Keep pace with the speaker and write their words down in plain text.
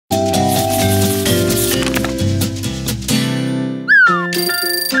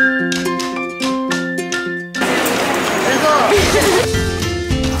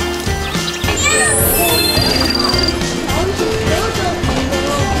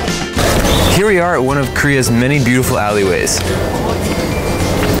Here we are at one of Korea's many beautiful alleyways.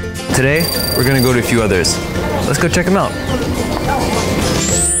 Today, we're gonna go to a few others. Let's go check them out.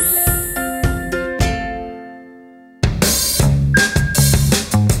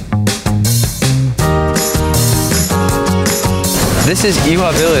 This is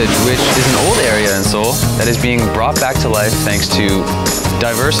Iwa Village, which is an old area in Seoul that is being brought back to life thanks to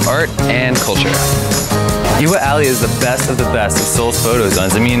diverse art and culture. Iwa Alley is the best of the best of Seoul's photo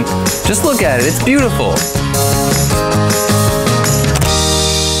zones. I mean, just look at it, it's beautiful.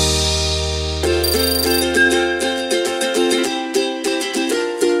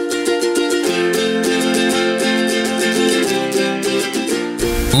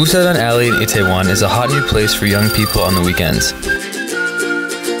 Usadan Alley in Itaewon is a hot new place for young people on the weekends.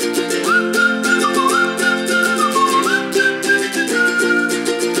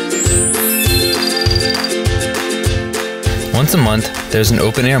 Once a month, there's an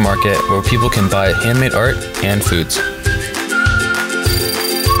open-air market where people can buy handmade art and foods.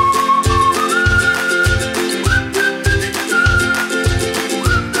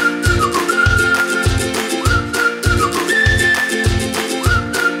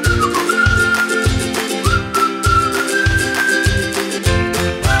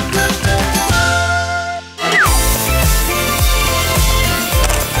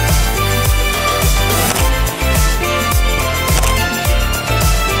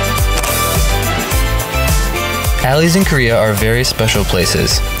 Alleys in Korea are very special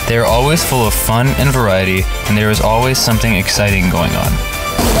places. They are always full of fun and variety, and there is always something exciting going on.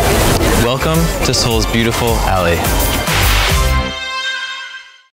 Welcome to Seoul's beautiful alley.